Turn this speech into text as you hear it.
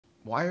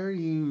Why are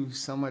you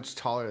so much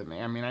taller than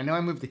me? I mean, I know I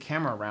moved the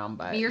camera around,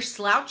 but... You're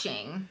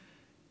slouching.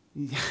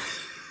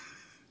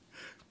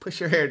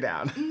 Push your hair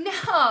down.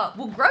 No,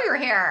 well, grow your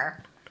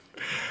hair.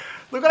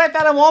 Look what I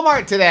found at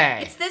Walmart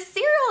today. It's this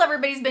cereal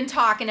everybody's been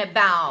talking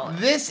about.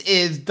 This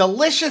is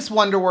delicious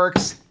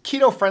Wonderworks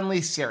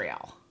keto-friendly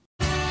cereal.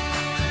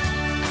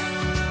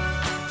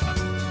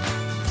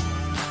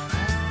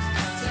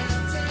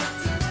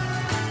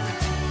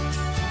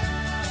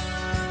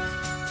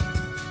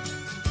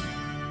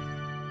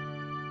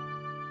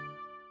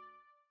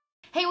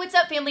 Hey, what's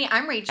up, family?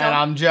 I'm Rachel. And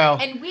I'm Joe.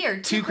 And we are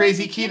Two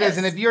Crazy Ketos.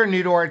 And if you're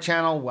new to our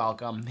channel,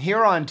 welcome.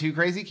 Here on Two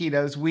Crazy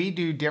Ketos, we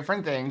do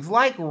different things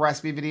like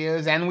recipe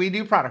videos and we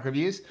do product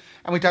reviews.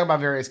 And we talk about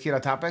various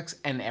keto topics.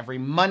 And every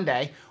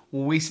Monday,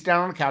 we sit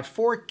down on the couch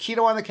for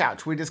Keto on the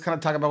Couch. We just kind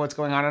of talk about what's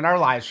going on in our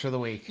lives for the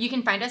week. You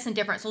can find us in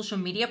different social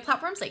media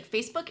platforms like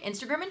Facebook,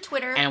 Instagram, and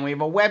Twitter. And we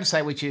have a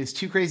website, which is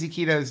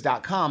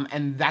twocrazyketos.com.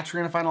 And that's where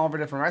you're going to find all of our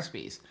different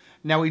recipes.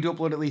 Now, we do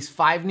upload at least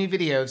 5 new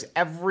videos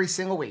every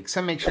single week,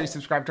 so make sure you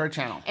subscribe to our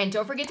channel. And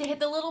don't forget to hit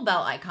the little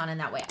bell icon, and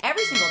that way,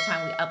 every single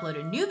time we upload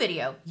a new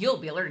video, you'll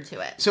be alerted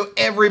to it. So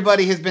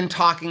everybody has been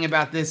talking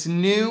about this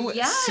new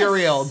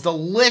cereal,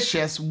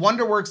 delicious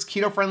Wonderworks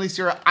keto-friendly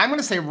cereal. I'm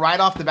going to say right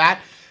off the bat,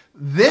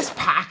 this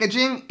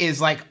packaging is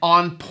like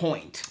on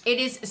point. It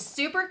is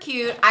super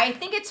cute. I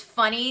think it's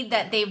funny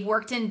that they've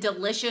worked in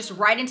delicious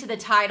right into the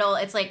title.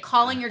 It's like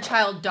calling your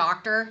child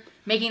doctor,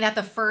 making that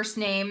the first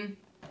name.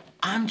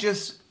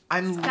 I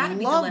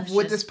love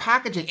with this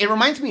packaging. It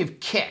reminds me of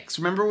Kix.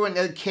 Remember when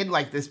a kid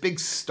like this big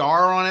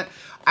star on it?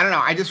 I don't know.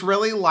 I just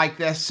really like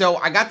this. So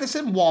I got this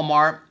at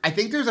Walmart. I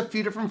think there's a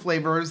few different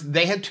flavors.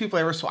 They had 2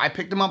 flavors, so I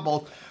picked them up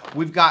both.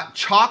 We've got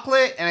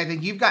chocolate, and I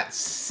think you've got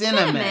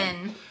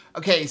cinnamon.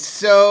 Okay,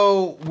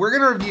 so we're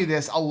going to review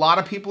this. A lot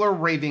of people are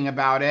raving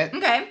about it.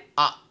 Okay.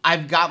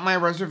 I've got my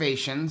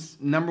reservations.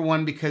 Number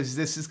one, because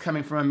this is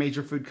coming from a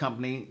major food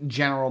company,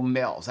 General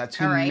Mills. That's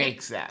who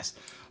makes this.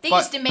 They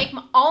used to make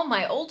all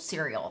my old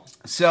cereal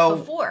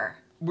before.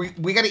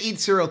 We got to eat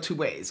cereal 2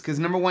 ways. Because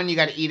number one, you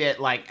got to eat it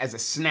like as a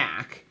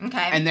snack.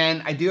 Okay. And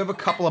then I do have a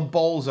couple of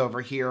bowls over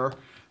here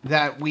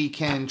that we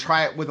can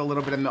try it with a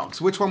little bit of milk.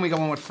 So which one we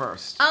going with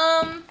first?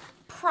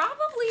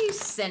 Probably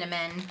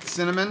cinnamon.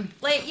 Cinnamon?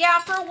 Like, yeah,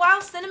 for a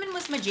while, cinnamon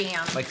was my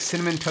jam. Like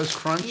Cinnamon Toast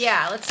Crunch?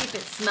 Yeah, let's see if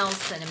it smells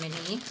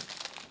cinnamony.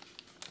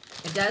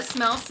 It does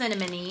smell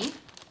cinnamony.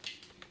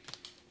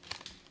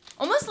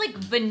 Almost like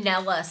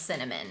vanilla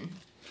cinnamon.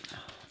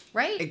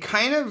 Right? It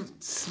kind of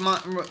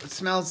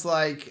smells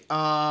like,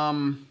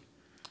 I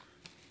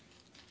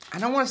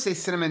don't want to say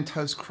Cinnamon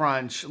Toast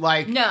Crunch.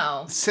 Like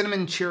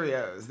Cinnamon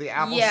Cheerios. The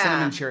apple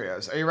Cinnamon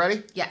Cheerios. Are you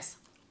ready? Yes.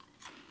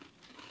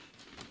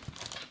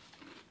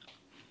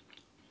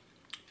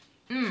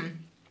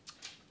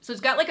 So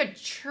it's got like a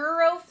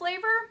churro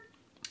flavor,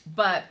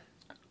 but...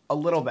 A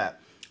little bit.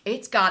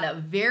 It's got a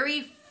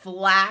very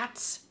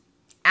flat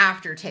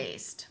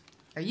aftertaste.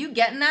 Are you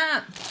getting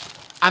that?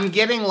 I'm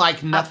getting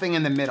like nothing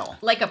in the middle.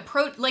 Like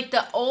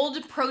the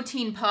old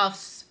protein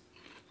puffs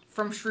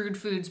from Shrewd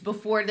Foods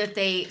before that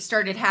they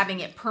started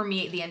having it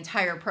permeate the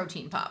entire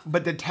protein puff.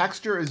 But the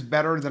texture is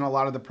better than a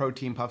lot of the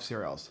protein puff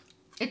cereals.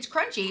 It's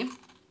crunchy.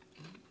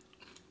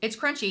 It's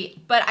crunchy,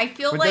 but I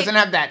feel like it doesn't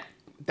have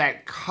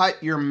that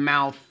cut your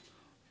mouth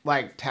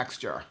like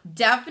texture.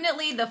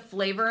 Definitely the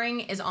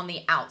flavoring is on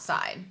the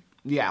outside.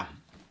 Yeah.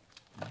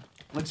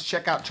 Let's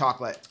check out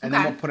chocolate and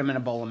then we'll put them in a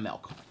bowl of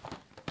milk.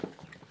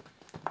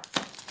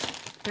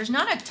 There's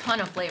not a ton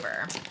of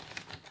flavor.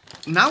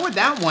 Not with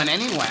that one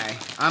anyway.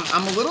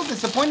 I'm a little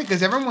disappointed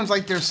because everyone's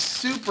like they're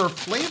super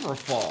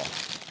flavorful.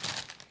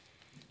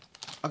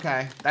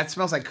 Okay, that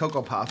smells like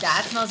Cocoa Puffs.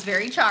 That smells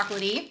very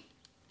chocolatey.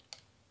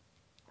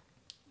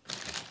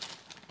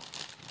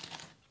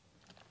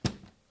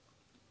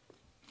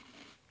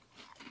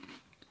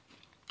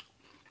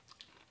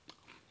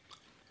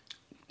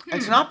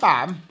 It's not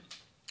bad.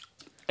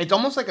 It's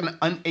almost like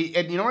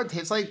you know what it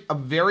tastes like? A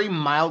very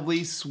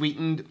mildly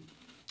sweetened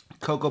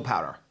cocoa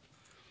powder.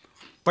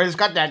 But it's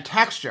got that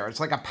texture. It's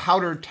like a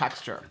powdered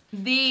texture.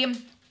 The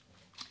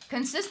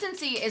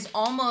consistency is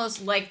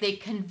almost like they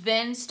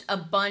convinced a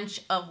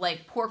bunch of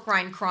like pork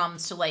rind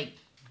crumbs to like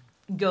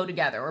go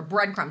together, or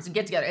breadcrumbs to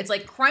get together. It's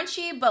like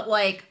crunchy, but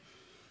like...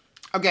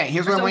 Okay,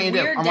 here's what I want you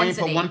to do. I want you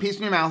to put one piece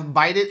in your mouth,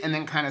 bite it, and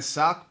then kind of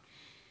suck.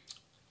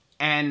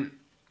 And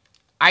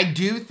I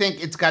do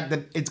think it's got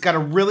a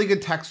really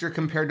good texture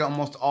compared to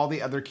almost all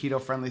the other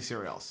keto-friendly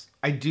cereals.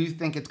 I do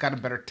think it's got a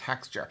better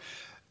texture.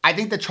 I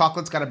think the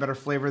chocolate's got a better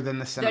flavor than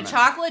the cinnamon. The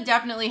chocolate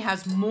definitely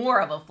has more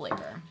of a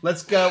flavor.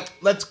 Let's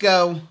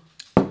go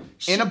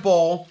in a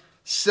bowl.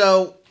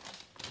 So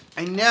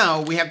I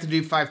know we have to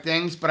do 5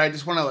 things, but I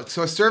just want to look.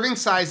 So a serving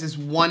size is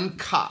 1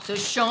 cup. So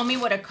show me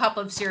what a cup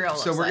of cereal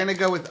looks like. So we're going to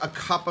go with a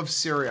cup of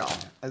cereal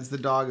as the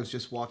dog is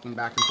just walking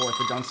back and forth,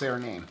 but don't say her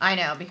name. I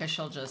know, because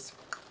she'll just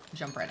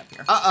jump right up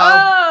here.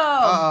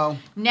 Uh-oh.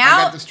 Now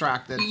I got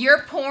distracted.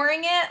 You're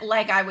pouring it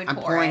like I would pour it.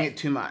 I'm pouring it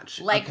too much.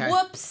 Like,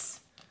 whoops.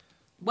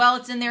 Well,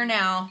 it's in there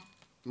now,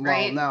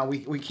 right? Well, no,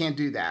 we can't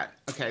do that.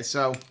 Okay,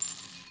 so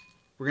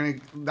We're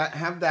gonna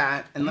have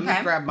that, and let me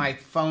grab my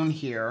phone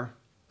here.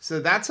 So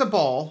that's a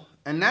bowl,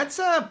 and that's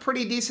a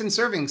pretty decent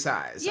serving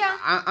size. Yeah.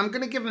 I'm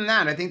gonna give them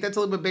that. I think that's a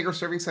little bit bigger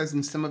serving size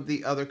than some of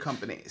the other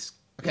companies.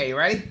 Okay, you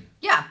ready?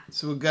 Yeah.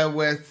 So we'll go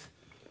with,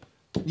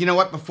 you know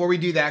what, before we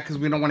do that, because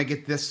we don't want to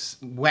get this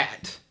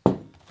wet,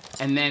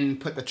 and then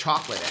put the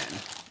chocolate in.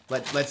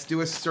 Let's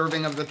do a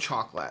serving of the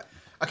chocolate.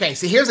 Okay,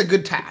 so here's a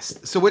good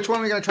test. So which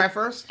one are we gonna try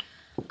first?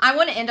 I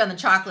want to end on the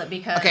chocolate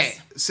because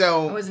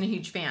so I wasn't a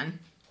huge fan.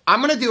 I'm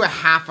gonna do a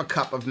half a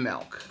cup of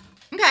milk.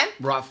 Okay.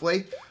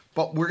 Roughly.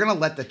 But we're gonna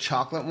let the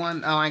chocolate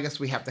one, I guess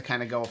we have to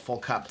kind of go a full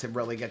cup to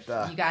really get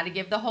the... You gotta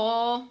give the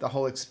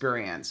whole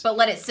experience. But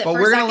let it sit for a second.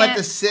 But we're gonna let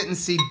this sit and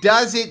see,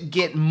 does it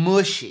get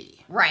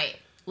mushy? Right.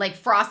 Like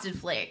Frosted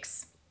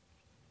Flakes.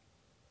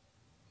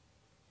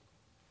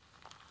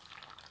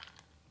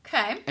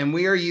 Okay. And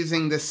we are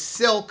using the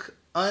Silk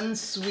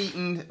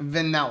unsweetened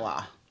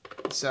vanilla.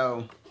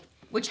 So...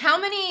 Which, how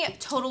many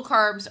total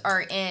carbs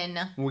are in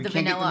the vanilla? We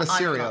can't get to the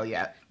cereal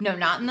yet. No,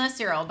 not in the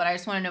cereal, but I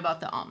just want to know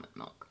about the almond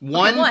milk.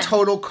 One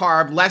total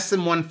carb, less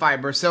than 1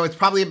 fiber. So it's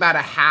probably about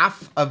a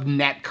half of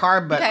net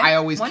carb, but I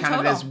always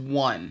count it as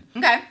 1.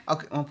 Okay.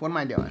 Okay, well, what am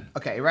I doing?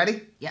 Okay, you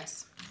ready?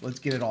 Yes. Let's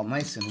get it all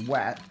nice and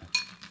wet.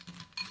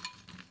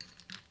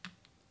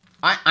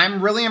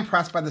 I'm really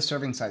impressed by the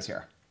serving size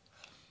here.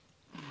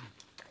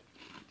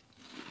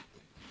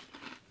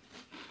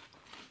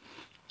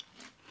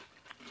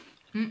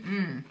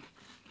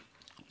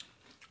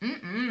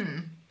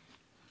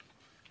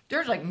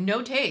 There's like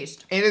no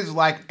taste. It is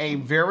like a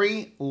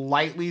very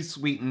lightly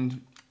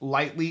sweetened,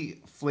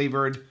 lightly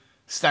flavored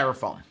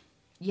styrofoam.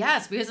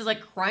 Yes, because it's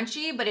like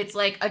crunchy, but it's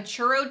like a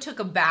churro took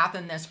a bath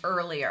in this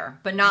earlier,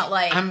 but not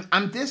like...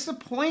 I'm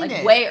disappointed.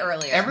 Like way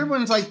earlier.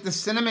 Everyone's like, the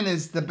cinnamon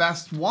is the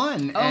best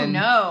one. Oh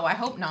no, I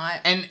hope not.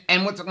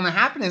 And what's going to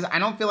happen is I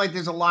don't feel like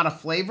there's a lot of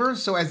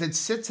flavors, so as it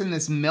sits in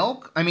this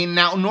milk, I mean,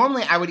 now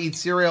normally I would eat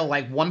cereal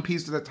like 1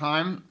 piece at a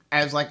time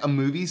as like a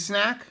movie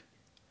snack.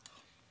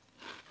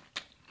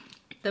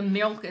 The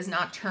milk is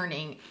not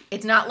turning.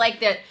 It's not like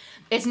that...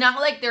 It's not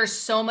like there's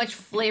so much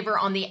flavor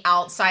on the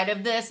outside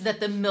of this that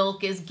the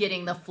milk is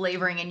getting the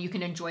flavoring and you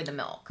can enjoy the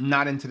milk.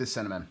 Not into the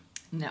cinnamon.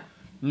 No.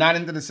 Not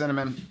into the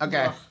cinnamon.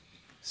 Okay. Ugh.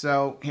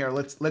 So here,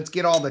 let's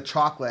get all the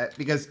chocolate,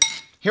 because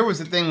here was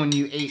the thing when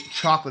you ate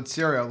chocolate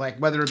cereal, like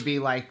whether it be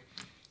like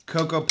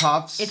Cocoa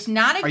Puffs. It's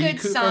not a good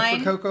sign. Are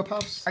you cuckoo for Cocoa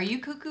Puffs? Are you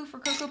cuckoo for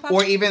Cocoa Puffs?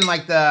 Or even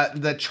like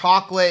the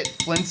chocolate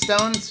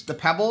Flintstones, the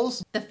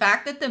Pebbles. The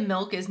fact that the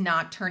milk is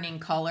not turning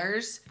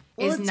colors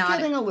is it's not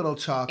getting a little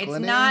chocolate. It's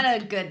not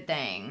a good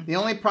thing. The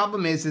only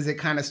problem is it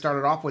kind of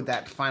started off with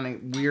that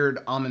fine weird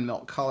almond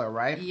milk color,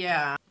 right?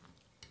 Yeah.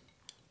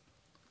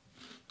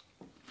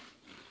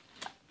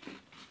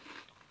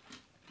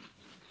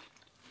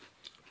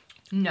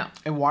 No.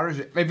 It waters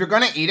it. If you're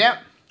gonna eat it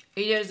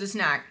as a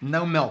snack.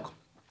 No milk.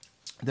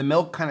 The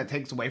milk kind of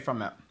takes away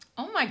from it.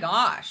 Oh my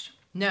gosh.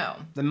 No.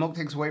 The milk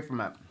takes away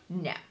from it.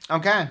 No.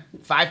 Okay.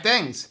 5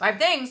 things. 5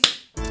 things.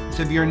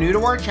 So if you're new to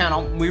our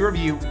channel, we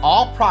review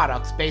all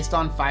products based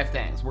on 5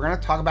 things. We're going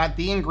to talk about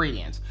the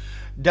ingredients.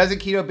 Does it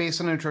keto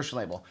based on a nutrition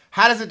label?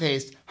 How does it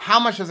taste? How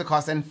much does it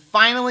cost? And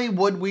finally,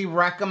 would we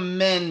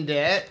recommend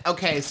it?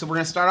 Okay, so we're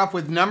going to start off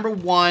with number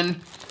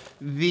 1,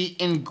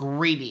 the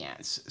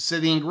ingredients. So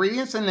the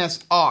ingredients in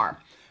this are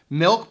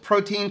milk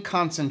protein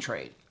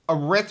concentrate,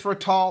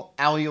 erythritol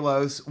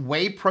allulose,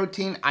 whey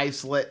protein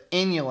isolate,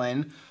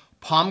 inulin,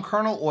 palm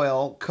kernel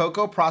oil,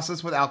 cocoa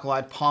processed with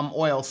alkali, palm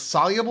oil,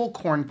 soluble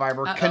corn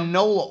fiber,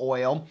 canola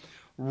oil,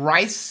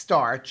 rice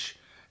starch,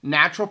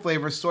 natural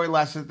flavor, soy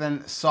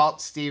lecithin, salt,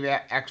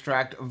 stevia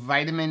extract,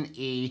 vitamin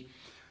E,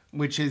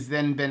 which has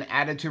then been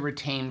added to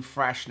retain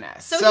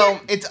freshness.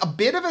 So it's a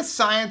bit of a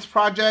science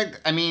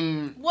project. I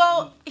mean,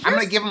 well, I'm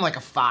going to give them like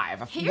a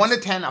 5. 1 to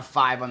 10, a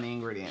 5 on the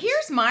ingredients.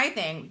 Here's my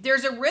thing.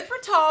 There's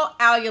erythritol,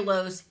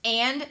 allulose,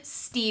 and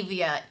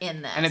stevia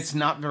in this. And it's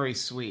not very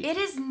sweet. It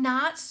is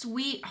not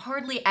sweet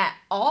hardly at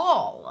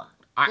all.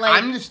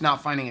 I'm just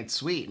not finding it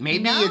sweet.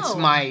 Maybe it's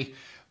my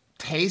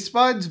taste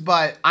buds,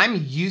 but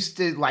I'm used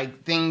to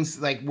like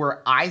things like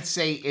where I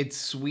say it's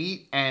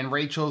sweet and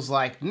Rachel's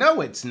like,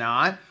 no, it's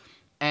not.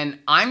 And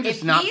I'm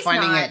just not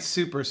finding it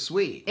super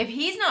sweet. If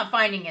he's not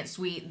finding it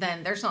sweet,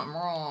 then there's something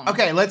wrong.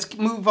 Okay, let's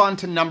move on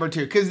to number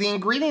 2. Because the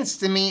ingredients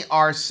to me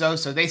are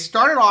so-so. They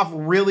started off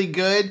really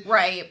good.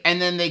 Right.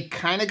 And then they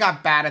kind of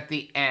got bad at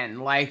the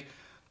end. Like,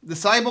 the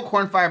soluble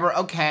corn fiber,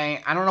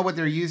 okay. I don't know what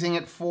they're using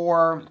it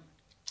for.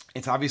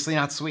 It's obviously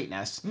not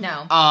sweetness.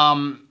 No.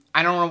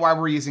 I don't know why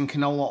we're using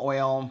canola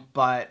oil.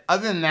 But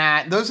other than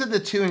that, those are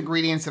the 2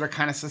 ingredients that are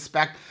kind of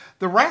suspect.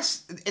 The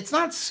rest, it's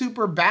not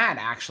super bad,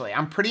 actually.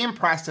 I'm pretty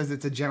impressed as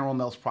it's a General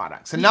Mills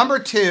product. So number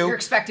 2. You're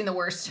expecting the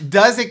worst.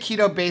 Does it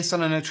keto based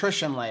on a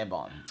nutrition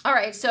label? All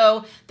right,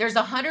 so there's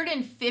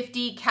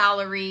 150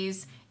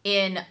 calories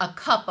in a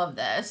cup of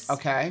this.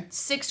 Okay.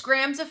 6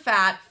 grams of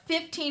fat,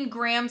 15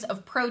 grams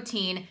of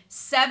protein,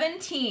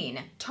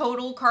 17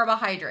 total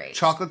carbohydrates.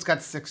 Chocolate's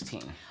got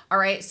 16. All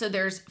right, so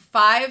there's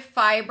 5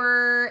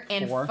 fiber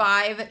and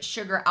 5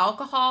 sugar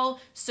alcohol.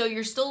 So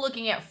you're still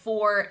looking at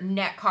 4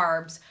 net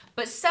carbs.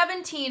 but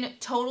 17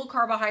 total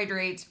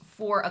carbohydrates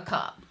for a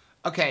cup.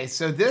 Okay,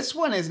 so this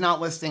one is not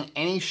listing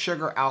any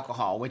sugar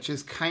alcohol, which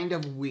is kind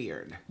of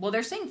weird. Well,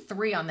 they're saying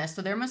 3 on this,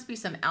 so there must be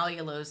some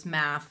allulose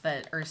math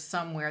that or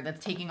somewhere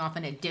that's taking off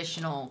an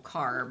additional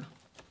carb.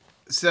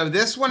 So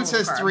this one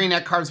says 3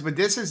 net carbs, but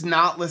this is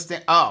not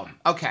listing. Oh,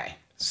 okay.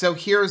 So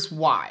here's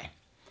why.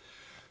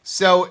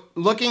 So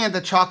looking at the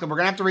chocolate, we're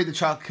going to have to read the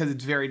chocolate because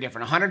it's very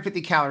different. 150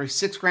 calories,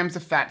 6 grams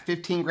of fat,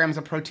 15 grams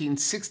of protein,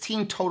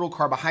 16 total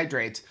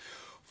carbohydrates,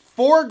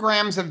 4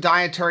 grams of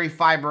dietary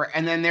fiber,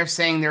 and then they're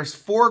saying there's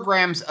 4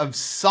 grams of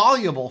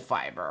soluble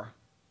fiber.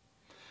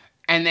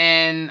 And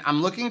then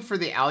I'm looking for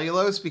the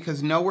allulose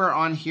because nowhere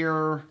on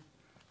here.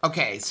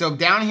 Okay, so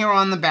down here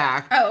on the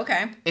back. Oh,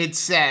 okay. It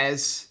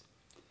says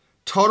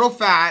total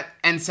fat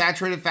and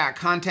saturated fat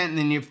content, and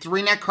then you have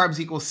 3 net carbs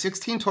equals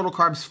 16 total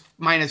carbs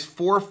minus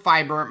 4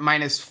 fiber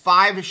minus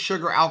 5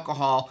 sugar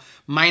alcohol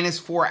minus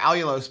 4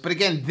 allulose. But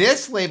again,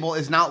 this label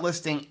is not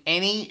listing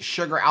any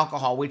sugar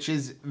alcohol, which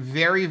is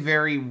very,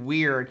 very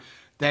weird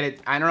that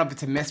I don't know if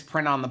it's a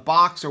misprint on the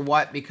box or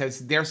what,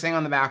 because they're saying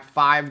on the back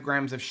 5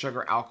 grams of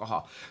sugar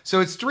alcohol. So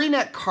it's 3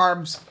 net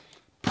carbs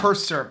per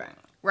serving.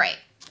 Right.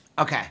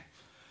 Okay.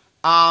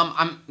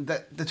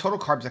 The total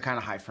carbs are kind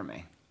of high for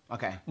me.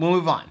 Okay, we'll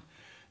move on.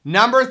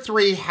 Number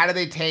 3, how do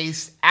they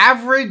taste?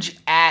 Average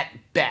at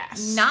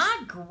best.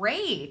 Not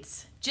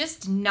great.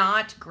 Just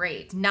not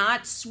great.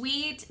 Not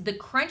sweet. The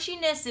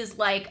crunchiness is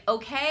like,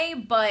 okay,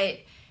 but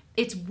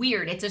it's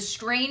weird. It's a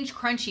strange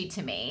crunchy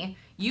to me.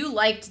 You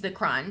liked the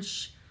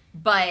crunch,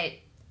 but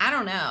I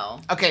don't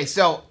know. Okay,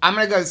 so I'm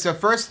going to go, so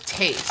first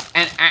taste.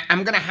 And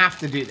I'm going to have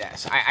to do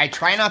this. I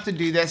try not to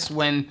do this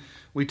when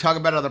we talk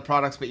about other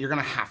products, but you're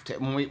going to have to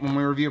when we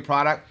review a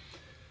product.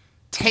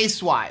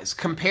 Taste-wise,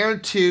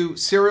 compared to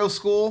Cereal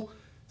School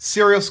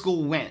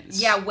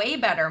wins. Yeah, way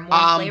better, more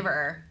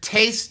flavor.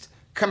 Taste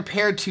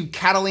compared to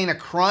Catalina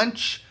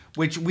Crunch,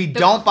 which we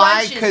don't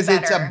buy because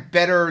it's a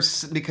better,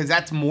 because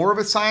that's more of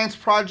a science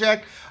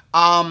project.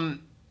 I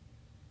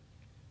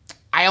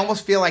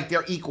almost feel like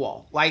they're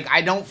equal. Like,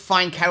 I don't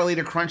find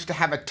Catalina Crunch to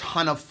have a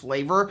ton of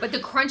flavor. But the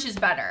crunch is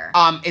better.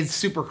 It's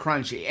super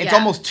crunchy. It's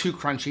almost too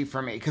crunchy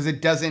for me because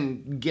it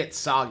doesn't get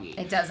soggy.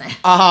 It doesn't.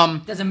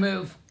 Doesn't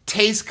move.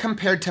 Taste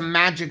compared to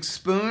Magic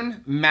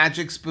Spoon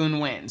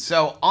wins.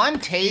 So on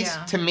taste,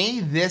 to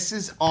me, this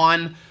is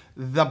on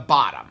the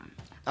bottom,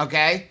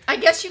 okay? I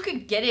guess you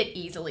could get it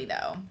easily,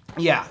 though.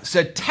 Yeah,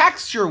 so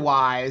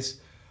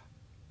texture-wise,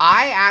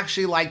 I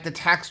actually like the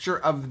texture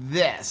of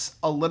this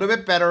a little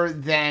bit better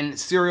than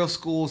Cereal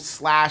School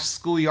 /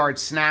 Schoolyard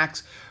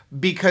Snacks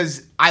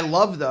because I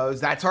love those.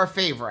 That's our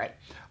favorite.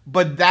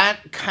 But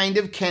that kind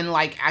of can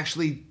like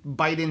actually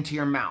bite into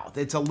your mouth.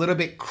 It's a little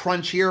bit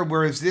crunchier,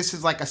 whereas this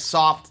is like a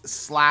soft /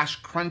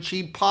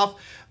 crunchy puff.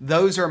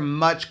 Those are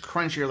much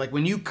crunchier. Like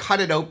when you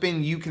cut it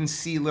open, you can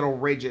see little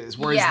ridges,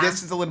 whereas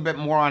this is a little bit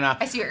more on a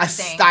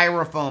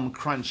styrofoam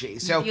crunchy.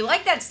 So you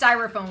like that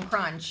styrofoam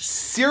crunch.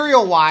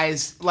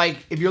 Cereal-wise,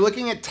 like if you're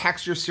looking at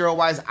texture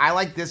cereal-wise, I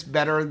like this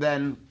better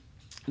than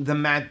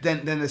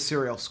the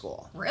Cereal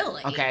School.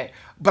 Really? Okay.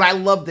 But I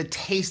love the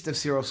taste of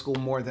Cereal School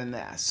more than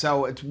this.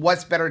 So it's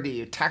what's better to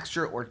you,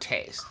 texture or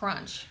taste?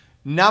 Crunch.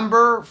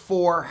 Number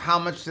 4, how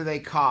much do they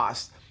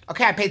cost?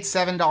 Okay, I paid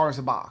 $7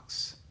 a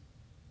box.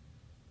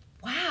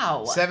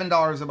 Wow.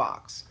 $7 a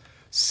box.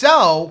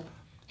 So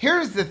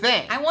here's the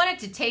thing. I want it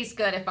to taste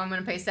good if I'm going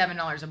to pay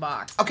 $7 a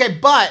box. Okay,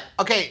 but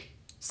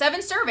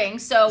 7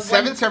 servings, so it's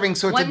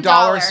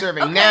 $1 a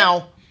serving. Okay.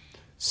 Now,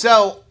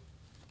 so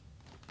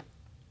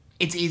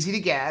it's easy to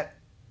get,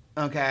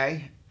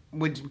 okay,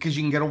 because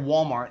you can go to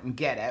Walmart and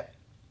get it.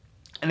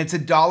 And it's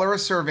 $1 a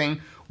serving,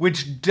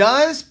 which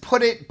does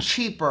put it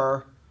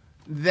cheaper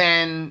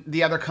than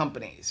the other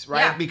companies,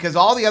 right? Yeah. Because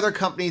all the other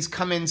companies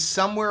come in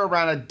somewhere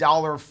around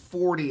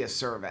 $1.40 a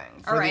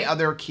serving for the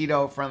other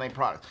keto-friendly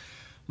products.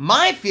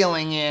 My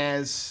feeling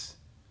is,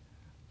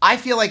 I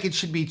feel like it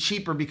should be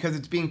cheaper because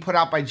it's being put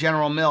out by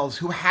General Mills,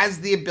 who has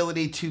the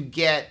ability to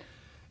get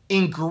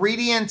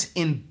ingredients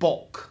in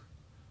bulk.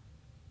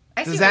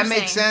 Does that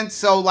make sense?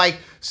 So like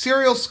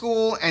Cereal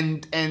School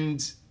and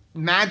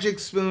Magic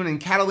Spoon and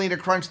Catalina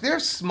Crunch, they're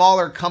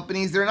smaller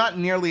companies. They're not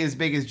nearly as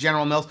big as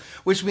General Mills,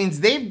 which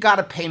means they've got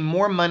to pay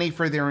more money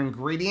for their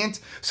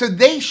ingredients. So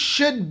they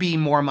should be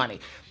more money.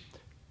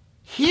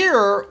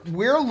 Here,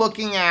 we're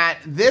looking at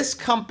this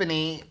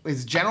company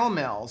is General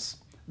Mills.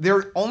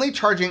 They're only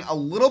charging a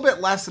little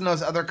bit less than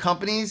those other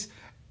companies,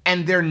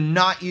 and they're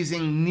not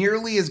using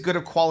nearly as good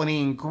of quality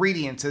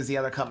ingredients as the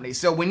other companies.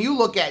 So when you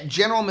look at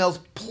General Mills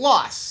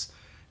plus,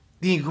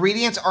 the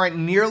ingredients aren't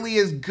nearly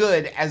as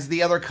good as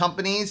the other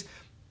companies,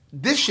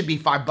 this should be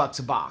 $5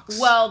 a box.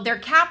 Well, they're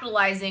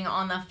capitalizing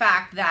on the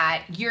fact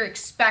that you're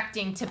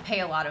expecting to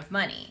pay a lot of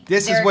money.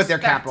 This is what they're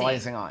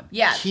capitalizing on.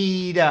 Yeah.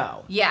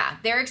 Keto. Yeah,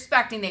 they're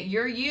expecting that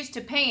you're used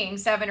to paying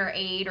 $7 or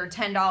 $8 or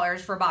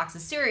 $10 for a box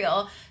of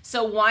cereal,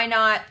 so why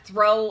not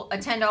throw a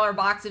 $10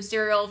 box of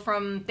cereal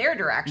from their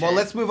direction? Well,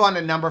 let's move on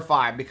to number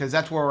 5 because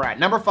that's where we're at.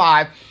 Number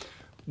 5,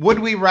 would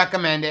we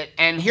recommend it?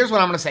 And here's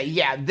what I'm going to say.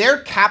 Yeah,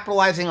 they're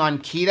capitalizing on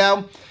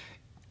keto.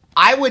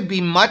 I would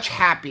be much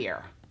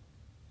happier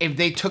if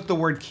they took the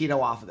word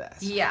keto off of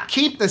this. Yeah.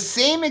 Keep the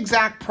same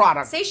exact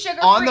product Say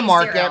sugar-free on the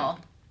market. cereal.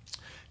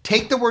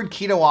 Take the word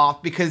keto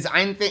off because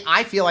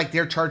I feel like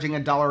they're charging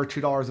 $1 or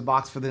 $2 a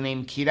box for the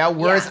name keto.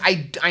 Whereas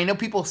I know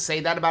people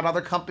say that about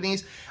other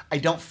companies. I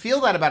don't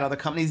feel that about other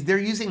companies. They're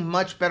using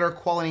much better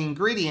quality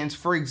ingredients.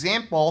 For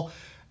example,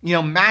 you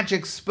know,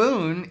 Magic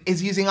Spoon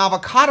is using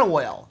avocado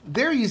oil.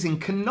 They're using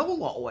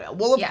canola oil.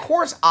 Well, of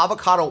course,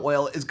 avocado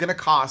oil is going to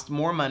cost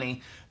more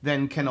money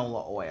than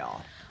canola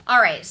oil.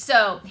 All right,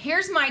 so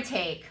here's my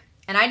take.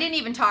 And I didn't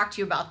even talk to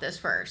you about this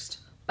first.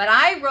 But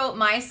I wrote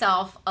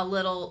myself a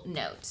little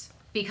note.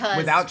 Because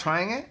without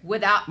trying it?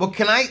 Without. Well,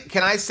 can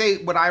I say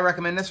what I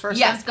recommend this first?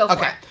 Yes, go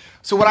for it.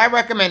 So what I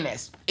recommend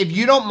is, if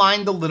you don't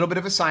mind a little bit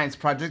of a science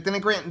project, then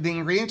the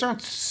ingredients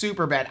aren't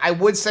super bad. I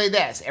would say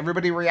this,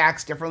 everybody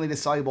reacts differently to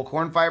soluble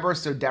corn fiber,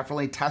 so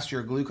definitely test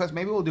your glucose.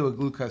 Maybe we'll do a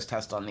glucose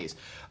test on these.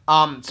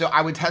 So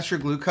I would test your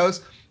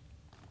glucose.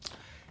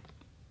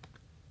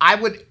 I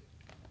would,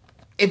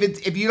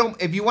 if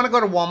you want to go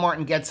to Walmart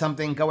and get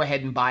something, go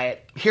ahead and buy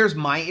it. Here's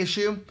my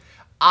issue.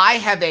 I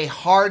have a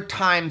hard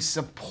time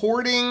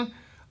supporting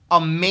a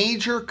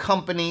major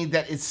company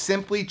that is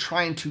simply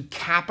trying to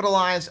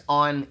capitalize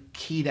on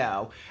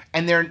keto,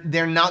 and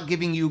they're not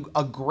giving you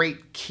a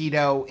great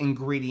keto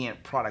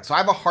ingredient product. So I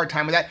have a hard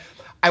time with that.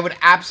 I would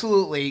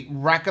absolutely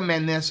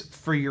recommend this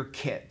for your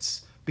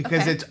kids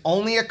because it's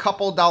only a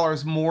couple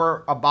dollars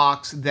more a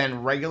box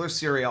than regular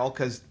cereal,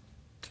 because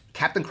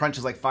Captain Crunch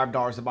is like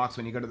 $5 a box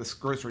when you go to the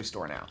grocery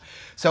store now.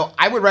 So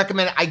I would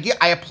recommend it.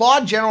 I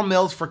applaud General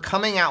Mills for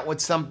coming out with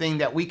something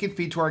that we could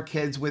feed to our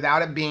kids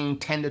without it being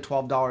 $10 to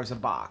 $12 a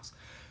box.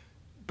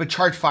 But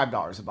charge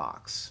 $5 a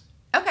box.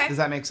 Okay. Does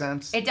that make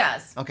sense? It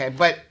does. Okay,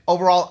 but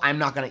overall, I'm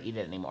not going to eat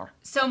it anymore.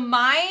 So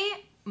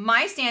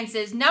my stance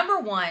is, number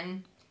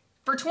one,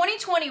 for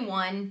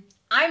 2021,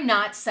 I'm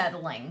not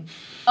settling.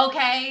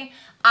 Okay?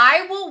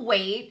 I will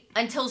wait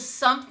until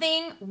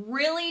something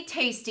really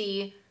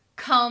tasty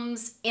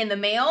comes in the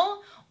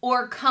mail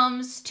or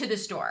comes to the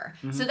store.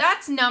 So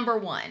that's number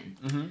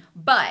one.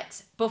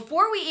 But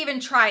before we even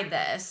tried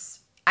this,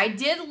 I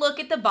did look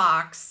at the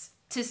box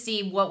to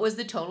see what was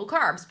the total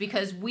carbs,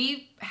 because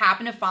we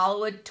happen to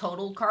follow a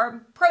total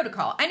carb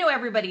protocol. I know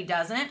everybody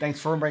doesn't. Thanks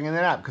for bringing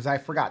that up, because I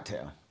forgot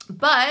to.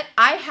 But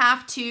I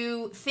have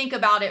to think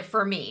about it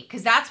for me,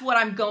 because that's what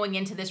I'm going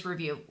into this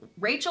review.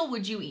 Rachel,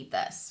 would you eat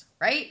this?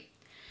 Right?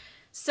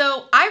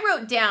 So I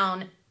wrote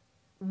down,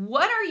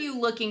 what are you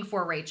looking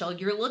for, Rachel?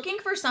 You're looking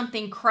for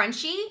something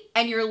crunchy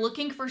and you're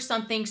looking for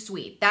something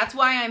sweet. That's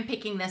why I'm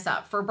picking this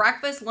up. For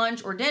breakfast,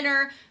 lunch, or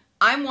dinner,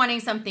 I'm wanting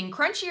something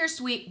crunchy or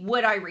sweet.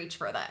 Would I reach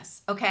for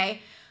this?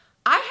 Okay.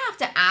 I have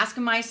to ask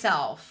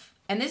myself,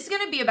 and this is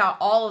going to be about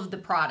all of the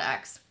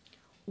products,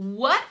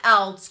 what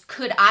else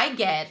could I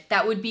get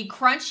that would be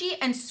crunchy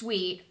and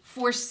sweet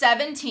for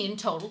 17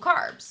 total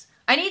carbs?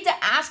 I need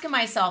to ask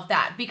myself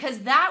that, because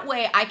that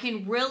way I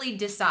can really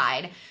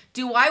decide,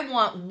 do I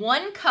want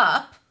 1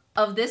 cup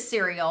of this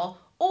cereal,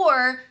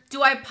 or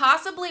do I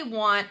possibly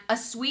want a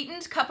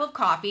sweetened cup of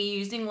coffee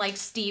using like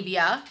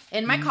stevia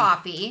in my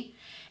coffee,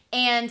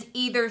 and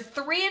either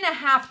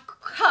 3.5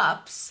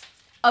 cups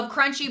of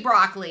crunchy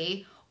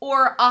broccoli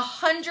or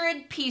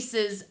 100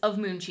 pieces of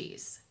moon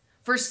cheese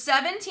for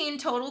 17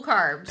 total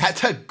carbs?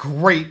 That's a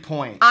great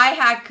point.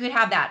 Could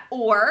have that.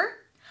 Or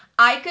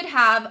I could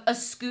have a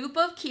scoop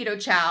of keto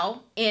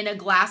chow in a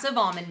glass of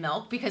almond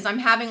milk, because I'm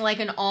having like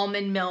an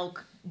almond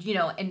milk, you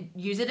know, and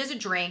use it as a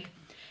drink,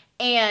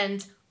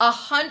 and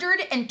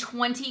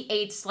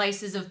 128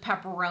 slices of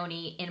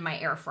pepperoni in my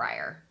air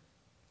fryer.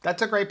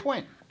 That's a great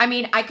point. I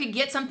mean, I could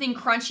get something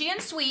crunchy and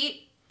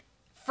sweet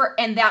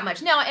and that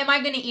much. Now, am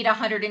I going to eat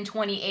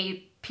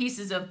 128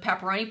 pieces of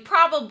pepperoni?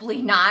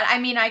 Probably not. I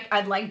mean,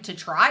 I'd like to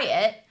try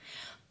it,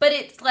 but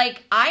it's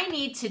like, I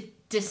need to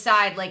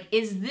decide, like,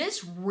 is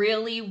this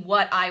really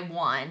what I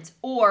want?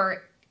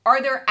 Or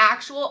are there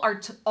actual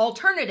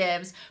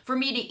alternatives for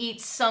me to eat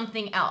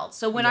something else?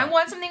 So when I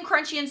want something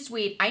crunchy and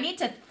sweet, I need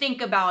to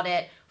think about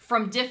it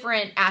from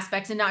different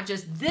aspects and not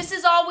just, this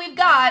is all we've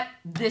got,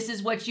 this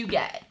is what you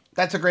get.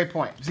 That's a great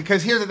point.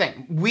 Because here's the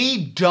thing.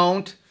 We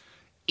don't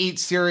eat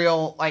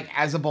cereal like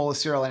as a bowl of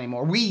cereal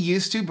anymore. We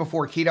used to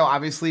before keto,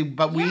 obviously,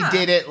 but we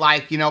did it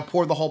like, you know,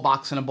 pour the whole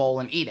box in a bowl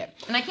and eat it.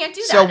 And I can't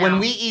do that So now. when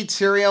we eat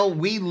cereal,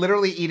 we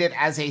literally eat it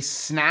as a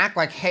snack.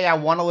 Like, hey, I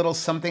want a little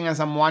something as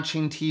I'm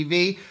watching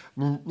TV,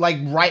 like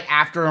right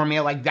after our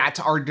meal, like that's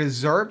our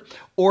dessert.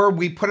 Or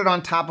we put it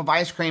on top of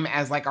ice cream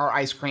as like our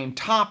ice cream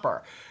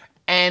topper.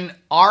 And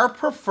our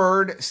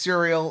preferred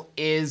cereal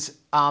is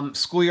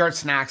Schoolyard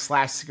Snacks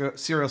 /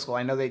 Cereal School.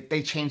 I know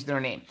they changed their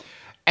name.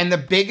 And the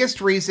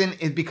biggest reason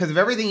is because of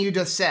everything you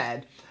just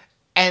said.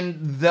 And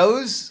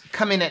those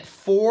come in at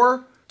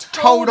 4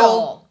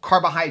 total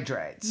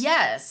carbohydrates.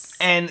 Yes.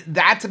 And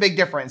that's a big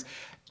difference.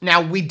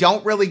 Now, we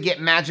don't really get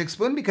Magic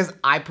Spoon because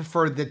I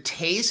prefer the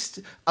taste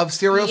of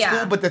Cereal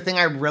School. But the thing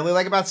I really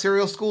like about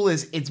Cereal School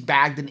is it's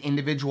bagged in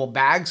individual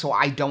bags, so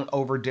I don't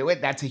overdo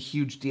it. That's a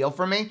huge deal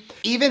for me.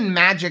 Even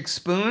Magic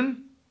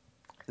Spoon,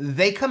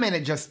 they come in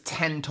at just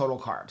 10 total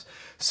carbs.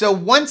 So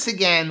once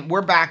again,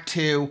 we're back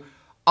to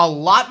a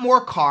lot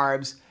more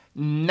carbs,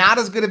 not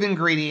as good of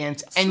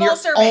ingredients, and Small you're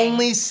serving.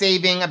 only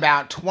saving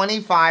about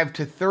 25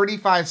 to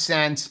 35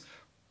 cents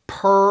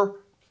per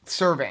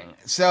serving.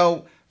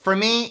 So for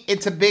me,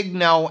 it's a big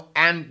no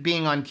and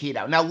being on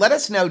keto. Now let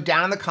us know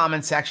down in the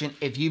comment section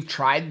if you've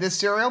tried this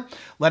cereal.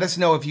 Let us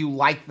know if you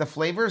like the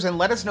flavors, and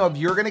let us know if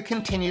you're gonna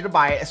continue to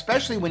buy it,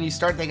 especially when you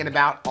start thinking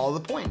about all the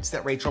points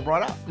that Rachel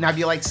brought up. Now if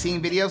you like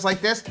seeing videos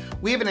like this,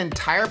 we have an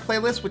entire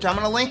playlist, which I'm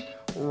gonna link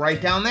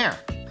right down there.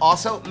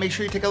 Also, make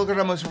sure you take a look at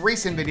our most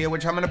recent video,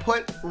 which I'm gonna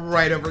put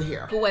right over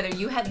here. But whether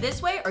you head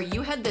this way or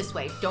you head this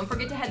way, don't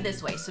forget to head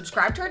this way.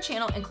 Subscribe to our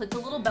channel and click the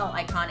little bell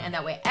icon, and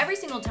that way every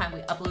single time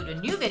we upload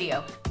a new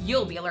video,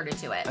 you'll be alerted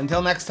to it.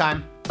 Until next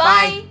time,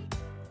 Bye.